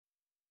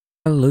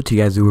Hello to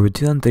you guys, we're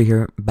 2003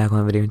 here, back on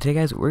a video, and today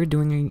guys, we're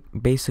doing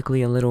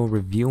basically a little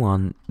review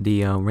on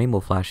the Rainbow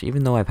Flash.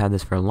 Even though I've had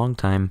this for a long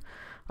time,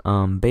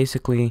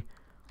 basically,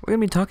 we're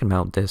going to be talking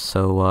about this,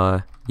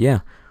 so yeah,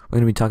 we're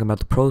going to be talking about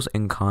the pros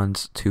and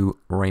cons to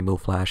Rainbow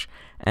Flash,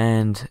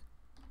 and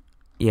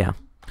yeah,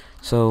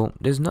 so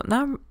there's not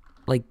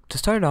like, to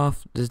start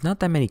off, there's not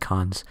that many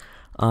cons,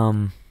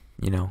 to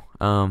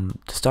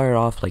start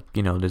off, like,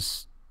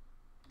 there's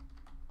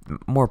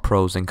more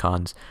pros than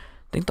cons.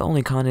 I think the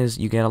only con is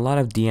you get a lot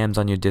of DMs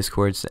on your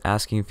Discords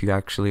asking if you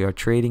actually are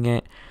trading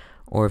it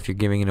or if you're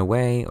giving it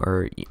away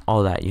or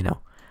all that,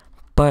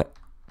 But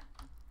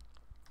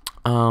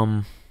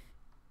yeah,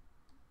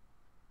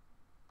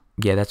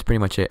 that's pretty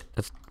much it.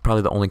 That's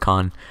probably the only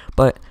con.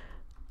 But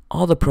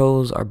all the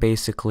pros are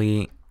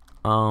basically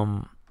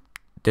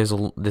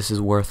this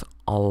is worth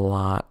a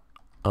lot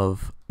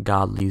of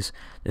godlies.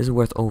 This is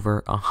worth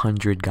over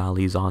 100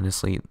 godlies,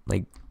 honestly.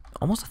 Like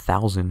almost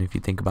 1,000 if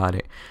you think about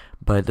it.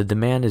 But the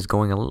demand is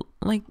going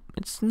like,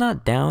 it's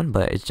not down,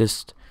 but it's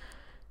just,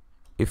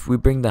 if we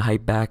bring the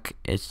hype back,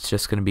 it's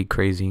just gonna be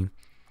crazy.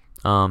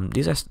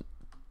 These are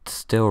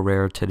still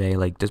rare today.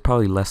 Like there's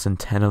probably less than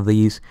 10 of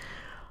these,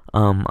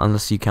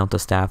 unless you count the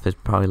staff. It's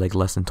probably like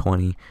less than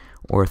 20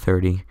 or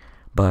 30.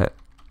 But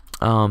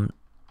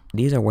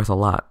these are worth a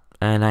lot,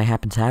 and I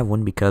happen to have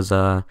one because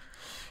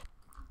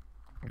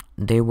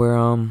they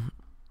were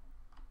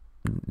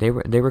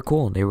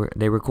cool.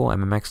 They were cool.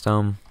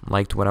 MMX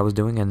liked what I was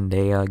doing, and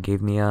they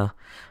gave me a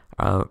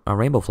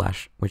Rainbow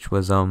Flash, which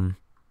was they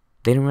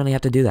didn't really have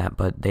to do that,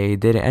 but they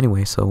did it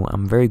anyway. So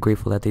I'm very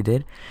grateful that they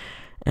did.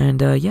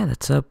 And yeah,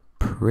 that's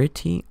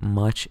pretty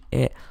much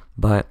it.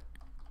 But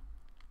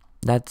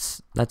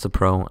that's a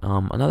pro.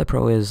 Another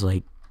pro is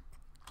like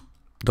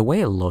the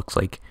way it looks.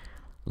 Like,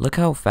 look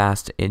how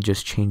fast it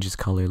just changes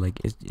color. Like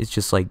it's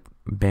just like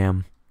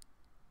bam.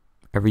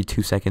 Every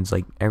 2 seconds,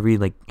 like every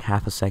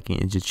half a second,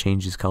 it just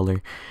changes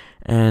color,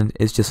 and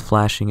it's just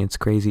flashing. It's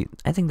crazy.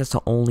 I think that's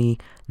the only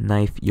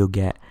knife you'll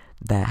get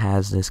that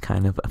has this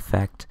kind of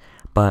effect.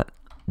 But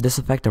this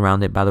effect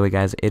around it, by the way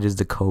guys, it is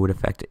the code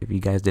effect. If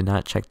you guys did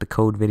not check the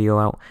code video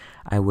out,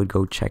 I would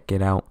go check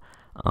it out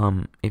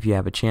if you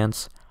have a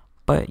chance.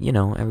 But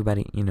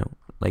everybody,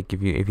 like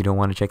if you don't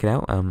want to check it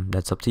out,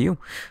 that's up to you.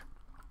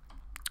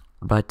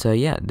 But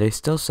yeah, they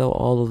still sell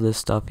all of this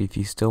stuff if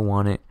you still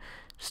want it,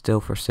 still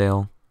for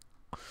sale.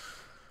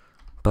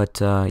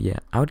 But yeah,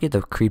 I would get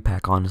the Creed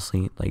pack,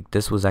 honestly. Like,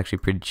 this was actually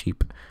pretty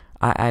cheap.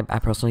 I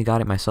personally got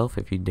it myself,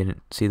 if you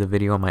didn't see the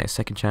video on my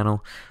second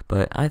channel.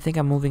 But I think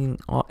I'm moving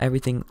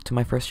everything to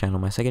my first channel.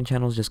 My second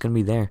channel is just going to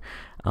be there.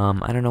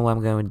 I don't know what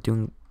I'm going to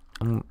do.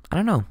 I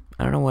don't know.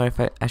 I don't know what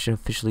I should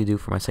officially do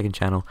for my second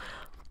channel.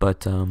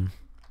 But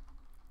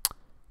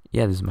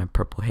yeah, this is my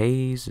Purple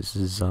Haze. This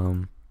is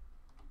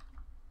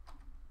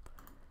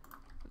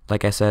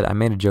like I said, I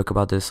made a joke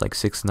about this, like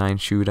 6'9"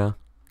 shooter.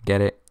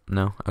 Get it?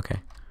 No? Okay.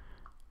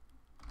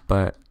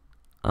 But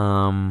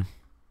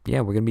yeah,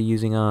 we're gonna be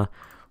using a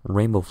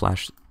Rainbow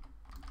Flash.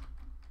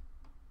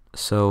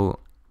 So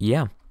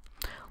yeah,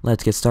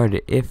 let's get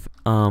started. If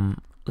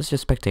let's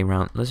just spectate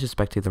round. Let's just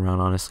spectate the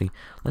round. Honestly,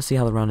 let's see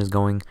how the round is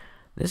going.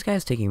 This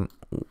guy's taking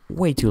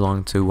way too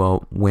long to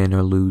win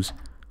or lose.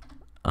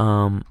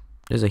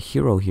 There's a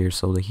hero here,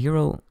 so the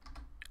hero.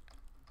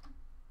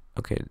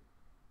 Okay,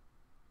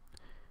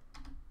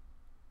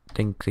 I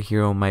think the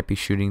hero might be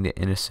shooting the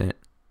innocent.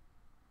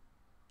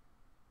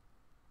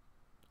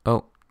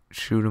 Oh,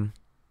 shoot him.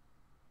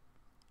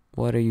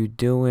 What are you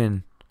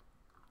doing?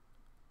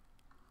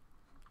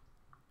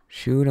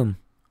 Shoot him.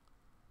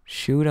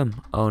 Shoot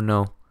him. Oh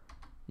no.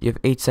 You have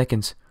 8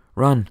 seconds.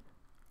 Run.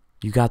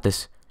 You got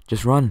this.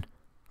 Just run.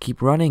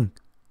 Keep running.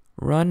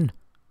 Run.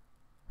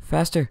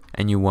 Faster.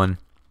 And you won.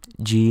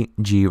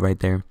 GG right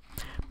there.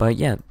 But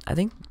yeah, I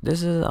think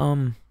this is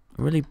a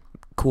really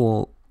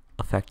cool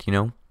effect,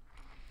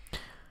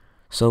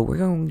 So we're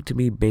going to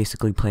be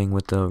basically playing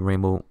with the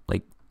rainbow,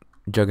 like,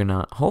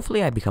 Juggernaut.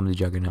 Hopefully I become the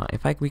Juggernaut.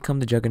 If I become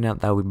the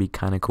Juggernaut, that would be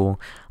kind of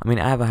cool. I mean,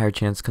 I have a higher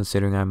chance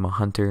considering I'm a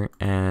hunter,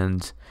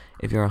 and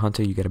if you're a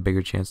hunter, you get a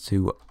bigger chance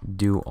to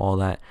do all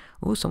that.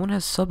 Oh, someone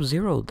has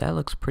Sub-Zero. That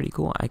looks pretty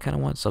cool. I kind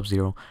of want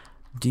Sub-Zero.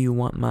 Do you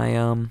want my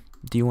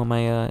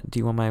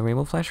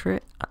Rainbow Flash for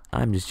it?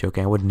 I'm just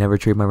joking. I would never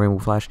trade my Rainbow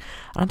Flash.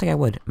 I don't think I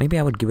would. Maybe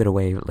I would give it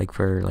away, like,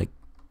 for like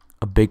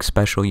a big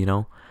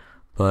special,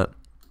 But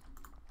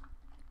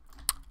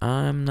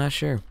I'm not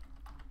sure.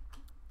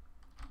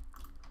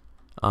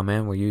 Oh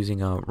man, we're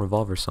using a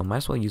revolver, so might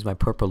as well use my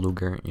purple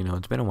Luger.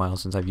 It's been a while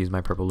since I've used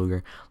my purple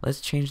Luger. Let's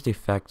change the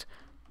effect.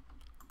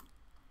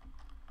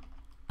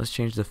 Let's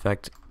change the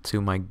effect to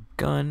my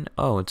gun.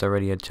 Oh, it's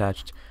already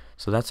attached,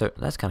 so that's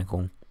kind of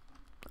cool.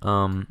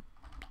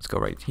 Let's go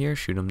right here,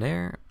 shoot him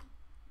there.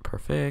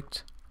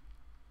 Perfect.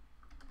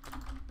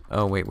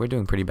 Oh wait, we're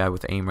doing pretty bad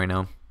with aim right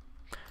now.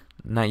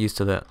 Not used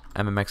to the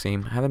MMX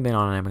aim. Haven't been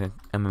on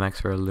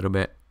MMX for a little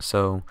bit,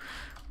 so.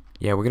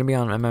 Yeah, we're gonna be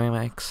on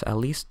MMX at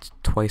least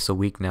twice a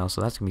week now,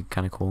 so that's gonna be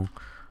kind of cool.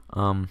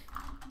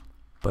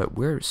 But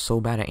we're so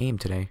bad at aim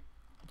today.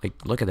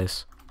 Like, look at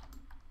this.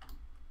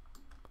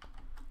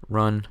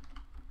 Run,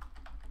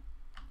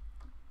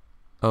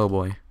 Oh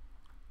boy.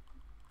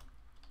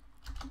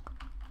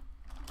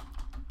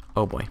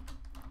 Oh boy.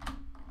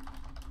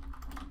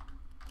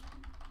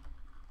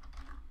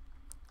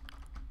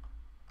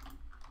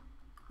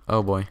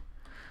 Oh boy.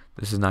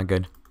 This is not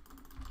good.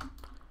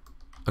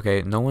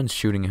 Okay, no one's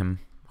shooting him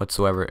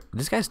whatsoever.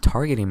 This guy's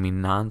targeting me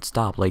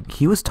non-stop. Like,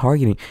 he was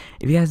targeting.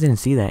 If you guys didn't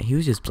see that, he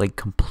was just, like,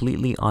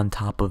 completely on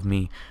top of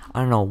me. I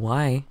don't know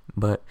why,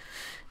 but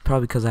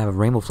probably because I have a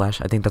rainbow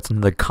flash. I think that's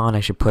another con I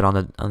should put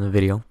on the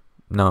video.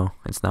 No,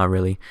 it's not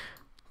really.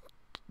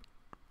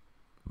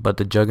 But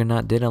the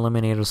Juggernaut did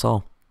eliminate us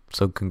all.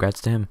 So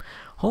congrats to him.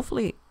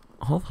 Hopefully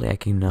I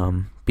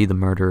can be the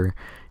murderer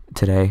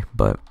today,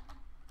 but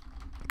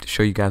to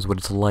show you guys what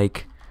it's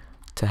like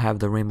to have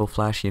the rainbow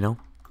flash, you know.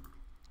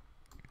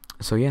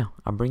 So yeah,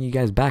 I'll bring you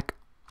guys back.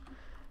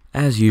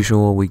 As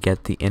usual, we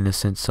get the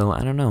innocent, so I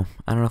don't know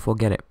if we'll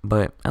get it,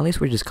 but at least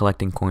we're just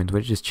collecting coins.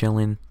 We're just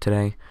chilling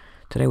today.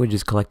 Today we're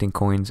just collecting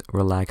coins,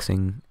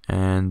 relaxing,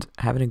 and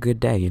having a good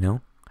day, you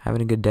know?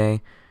 Having a good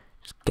day,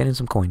 just getting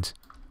some coins.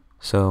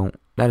 So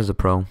that is a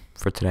pro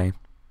for today.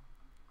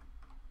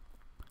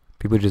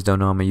 People just don't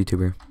know I'm a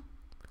YouTuber.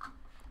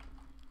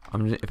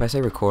 If I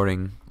say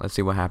recording, let's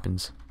see what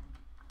happens.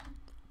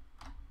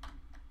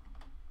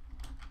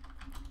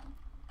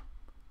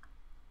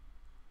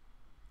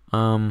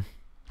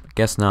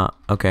 Guess not.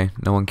 Okay,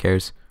 no one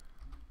cares.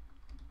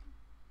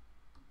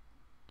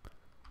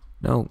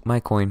 No, my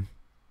coin.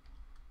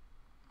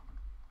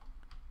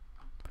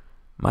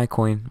 My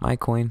coin, my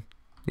coin.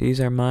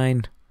 These are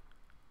mine.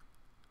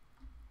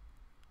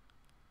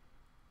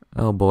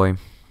 Oh boy.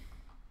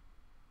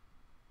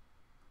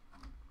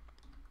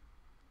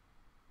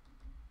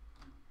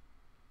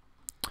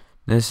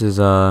 This is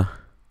not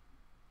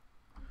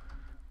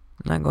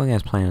going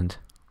as planned.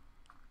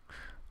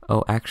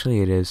 Oh,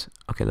 actually it is.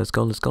 Okay, let's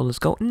go, let's go, let's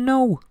go.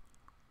 No!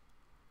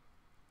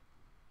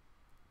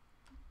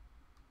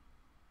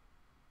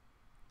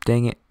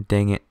 Dang it,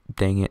 dang it,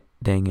 dang it,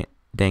 dang it,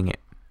 dang it.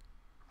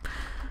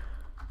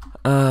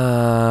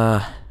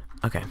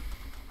 Okay.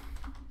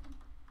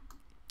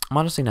 I'm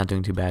honestly not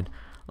doing too bad.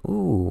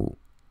 Ooh.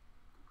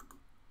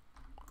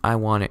 I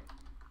want it.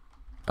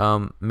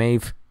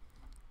 Maeve,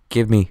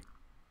 give me.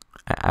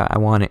 I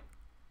want it.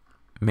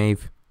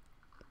 Maeve,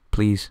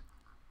 please.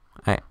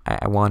 I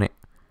want it.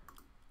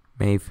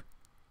 Maeve.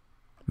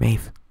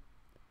 Maeve.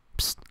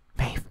 Psst,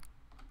 Maeve.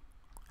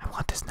 I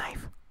want this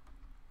knife.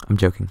 I'm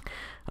joking.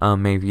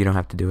 Maeve, you don't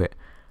have to do it.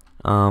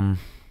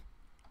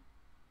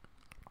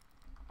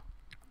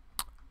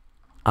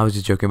 I was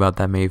just joking about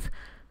that, Maeve.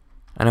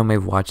 I know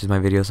Maeve watches my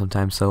videos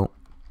sometimes, so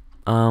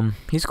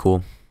he's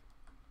cool.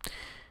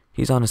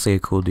 He's honestly a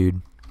cool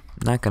dude.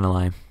 Not gonna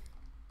lie.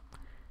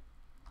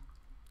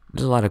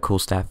 There's a lot of cool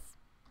staff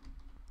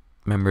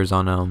members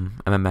on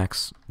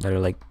MMX that are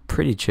like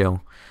pretty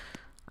chill.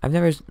 I've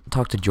never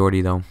talked to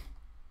Jordy though.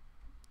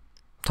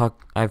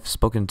 I've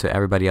spoken to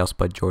everybody else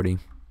but Jordy.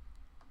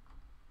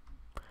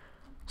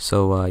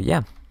 So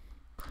yeah.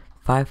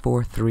 5,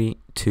 4, 3,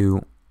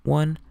 2,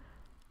 1.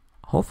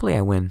 Hopefully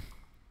I win.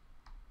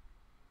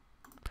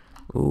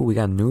 Ooh, we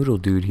got Noodle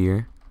Dude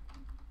here.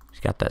 He's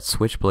got that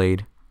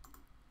switchblade.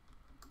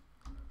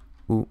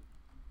 Ooh.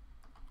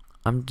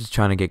 I'm just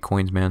trying to get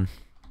coins, man.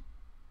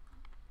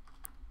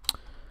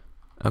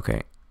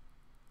 Okay.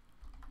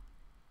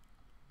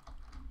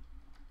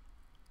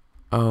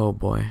 Oh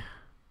boy.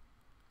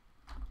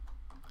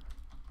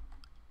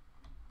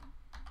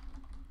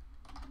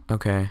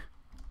 Okay.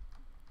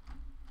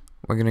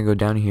 We're gonna go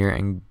down here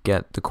and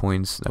get the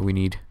coins that we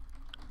need.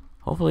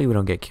 Hopefully we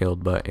don't get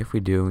killed, but if we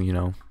do, you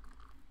know.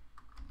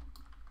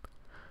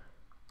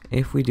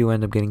 If we do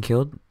end up getting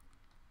killed,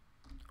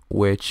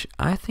 which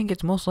I think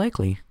it's most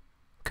likely,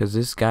 because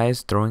this guy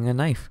is throwing a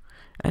knife,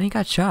 and he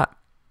got shot.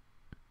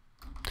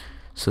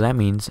 So that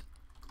means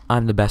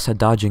I'm the best at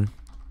dodging.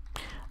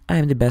 I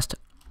am the best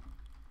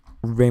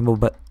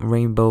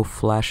rainbow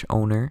flash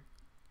owner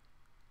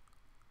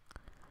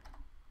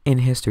in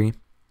history.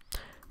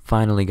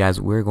 Finally,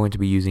 guys, we're going to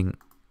be using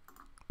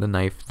the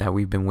knife that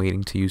we've been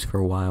waiting to use for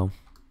a while.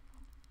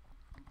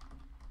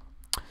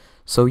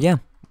 So yeah,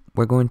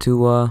 we're going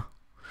to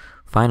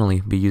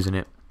finally be using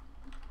it.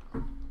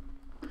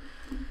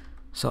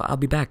 So I'll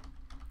be back.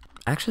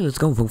 Actually, let's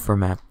go vote for a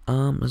map.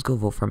 Let's go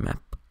vote for a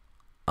map.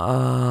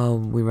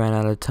 We ran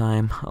out of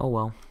time. Oh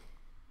well.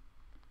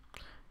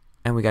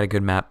 And we got a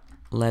good map.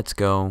 Let's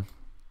go.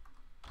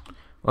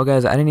 Well,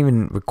 guys, I didn't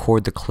even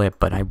record the clip,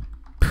 but I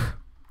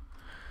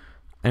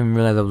didn't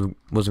realize I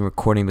wasn't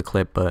recording the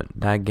clip, but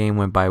that game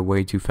went by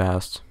way too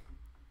fast.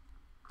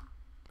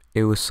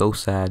 It was so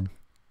sad.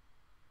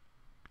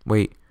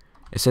 Wait,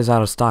 it says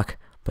out of stock,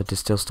 but there's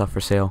still stuff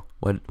for sale.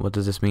 What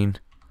does this mean?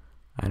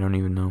 I don't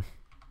even know.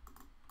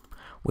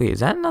 Wait, is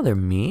that another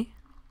me?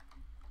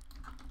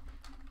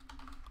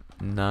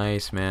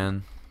 Nice,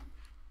 man.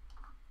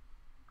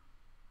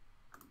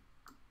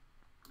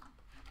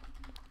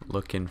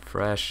 Looking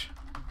fresh.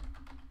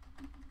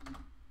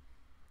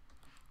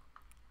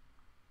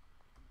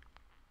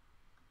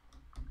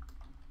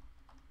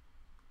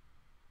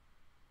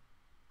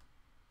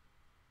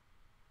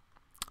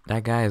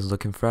 That guy is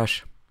looking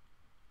fresh.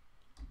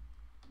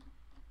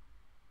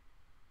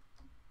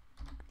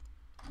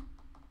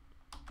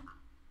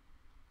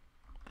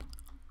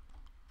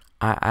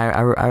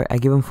 I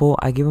give him full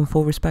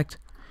respect.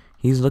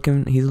 He's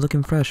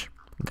looking fresh.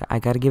 I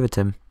gotta give it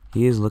to him.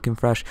 He is looking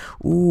fresh.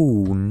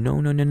 Ooh,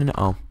 no.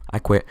 Oh, I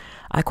quit.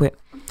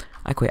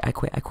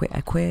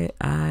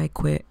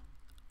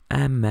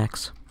 I'm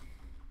Max.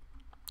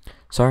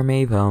 Sorry,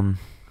 Maeve.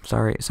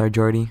 Sorry,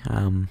 Jordy.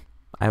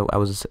 I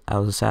was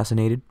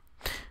assassinated.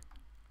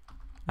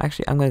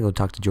 Actually, I'm gonna go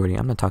talk to Jordy.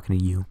 I'm not talking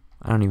to you.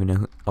 I don't even know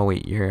who. Oh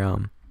wait, you're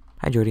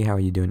Hi Jordy, how are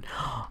you doing?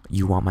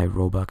 You want my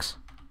Robux?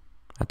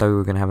 I thought we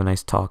were gonna have a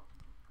nice talk,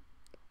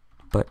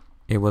 but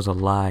it was a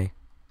lie.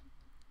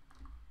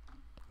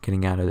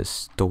 Getting out of this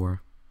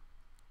store.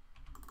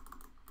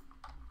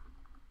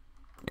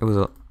 It was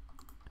a.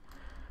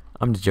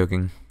 I'm just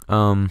joking.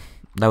 That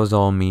was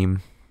all a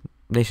meme.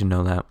 They should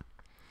know that.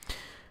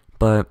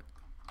 But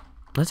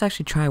let's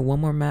actually try one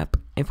more map.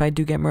 If I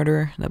do get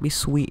murderer, that'd be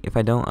sweet. If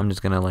I don't, I'm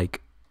just gonna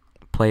like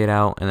play it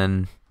out and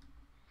then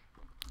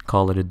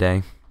call it a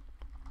day.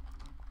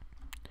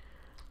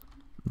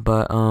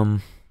 But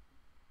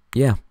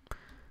yeah.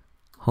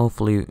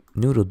 Hopefully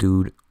Noodle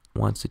Dude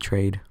wants to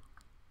trade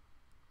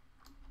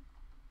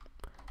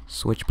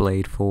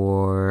Switchblade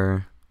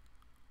for.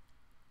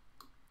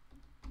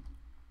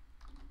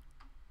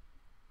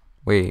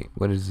 Wait,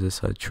 what is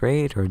this? A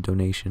trade or a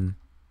donation?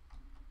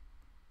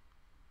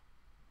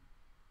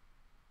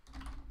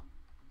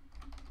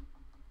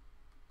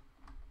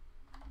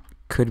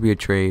 Could be a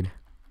trade.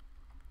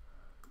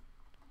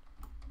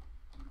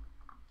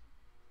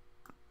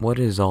 What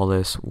is all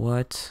this?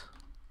 What?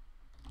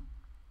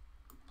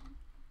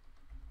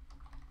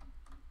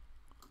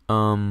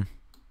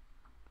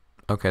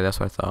 Okay, that's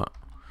what I thought.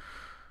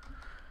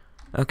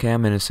 Okay,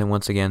 I'm innocent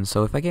once again.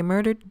 So if I get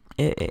murdered,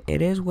 it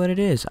is what it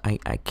is. I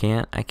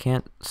can't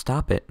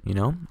stop it, you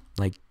know?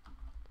 Like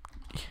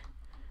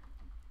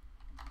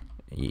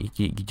you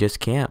just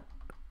can't.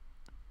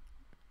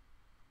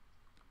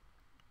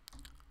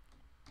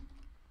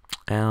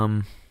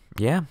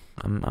 Yeah,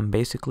 I'm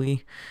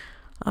basically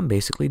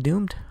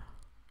doomed.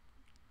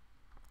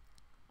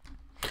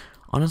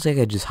 Honestly, I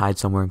could just hide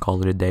somewhere and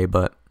call it a day,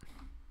 but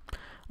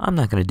I'm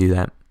not gonna do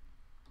that.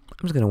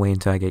 I'm just gonna wait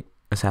until I get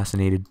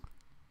assassinated.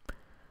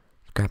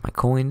 Grab my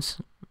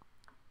coins.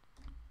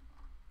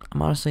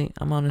 I'm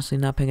honestly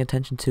not paying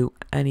attention to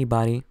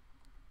anybody.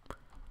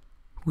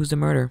 Who's the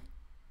murderer?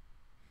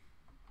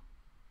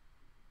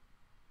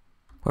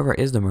 Whoever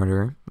is the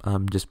murderer,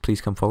 just please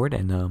come forward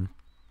and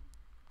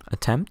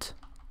attempt,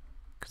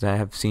 because I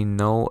have seen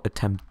no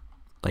attempt.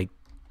 Like,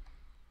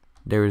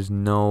 there is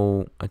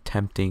no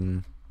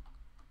attempting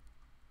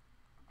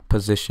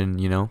position,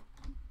 you know.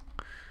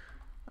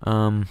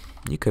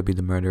 You could be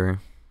the murderer,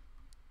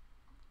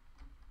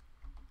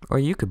 or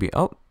you could be,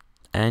 oh,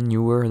 and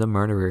you were the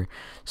murderer.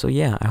 So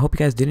yeah, I hope you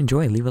guys did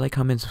enjoy. Leave a like,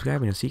 comment,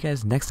 subscribe, and I'll see you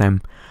guys next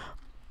time.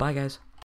 Bye guys.